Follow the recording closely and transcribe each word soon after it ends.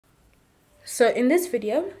So in this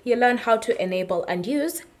video, you'll learn how to enable and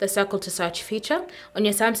use the circle to search feature on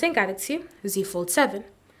your Samsung Galaxy Z Fold 7.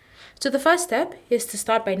 So the first step is to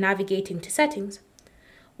start by navigating to settings.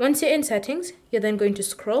 Once you're in settings, you're then going to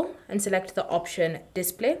scroll and select the option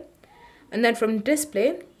display. And then from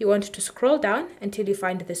display, you want to scroll down until you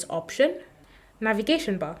find this option,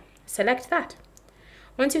 navigation bar. Select that.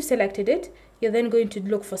 Once you've selected it, you're then going to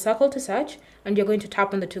look for circle to search and you're going to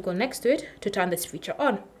tap on the toggle next to it to turn this feature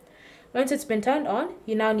on. Once it's been turned on,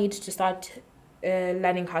 you now need to start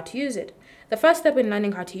learning how to use it. The first step in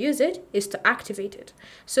learning how to use it is to activate it.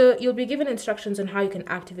 So you'll be given instructions on how you can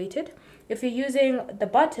activate it. If you're using the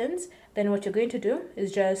buttons, then what you're going to do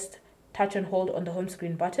is just touch and hold on the home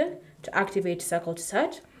screen button to activate circle to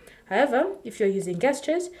search. However, if you're using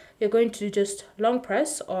gestures, you're going to just long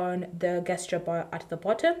press on the gesture bar at the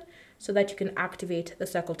bottom so that you can activate the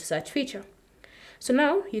circle to search feature. So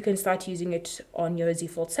now you can start using it on your Z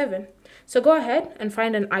Fold 7. So go ahead and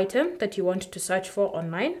find an item that you want to search for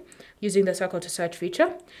online using the circle to search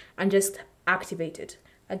feature and just activate it.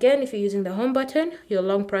 Again, if you're using the home button, you'll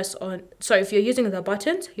long press on, if you're using the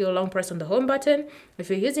buttons, you'll long press on the home button.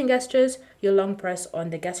 If you're using gestures, you'll long press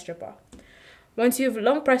on the gesture bar. Once you've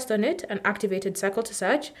long pressed on it and activated circle to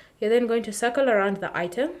search, you're then going to circle around the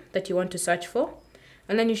item that you want to search for.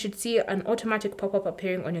 And then you should see an automatic pop-up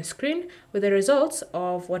appearing on your screen with the results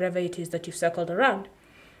of whatever it is that you've circled around.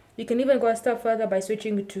 You can even go a step further by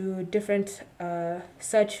switching to different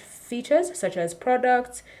search features such as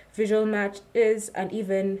products, visual matches, and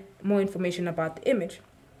even more information about the image.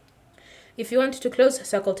 If you want to close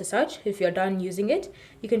circle to search, if you're done using it,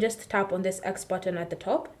 you can just tap on this X button at the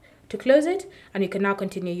top to close it, and you can now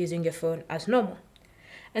continue using your phone as normal.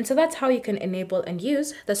 And so that's how you can enable and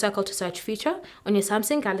use the circle to search feature on your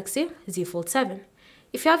Samsung Galaxy Z Fold 7.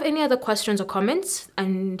 If you have any other questions or comments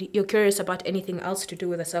and you're curious about anything else to do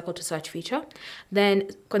with the circle to search feature,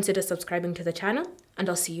 then consider subscribing to the channel, and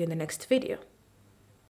I'll see you in the next video.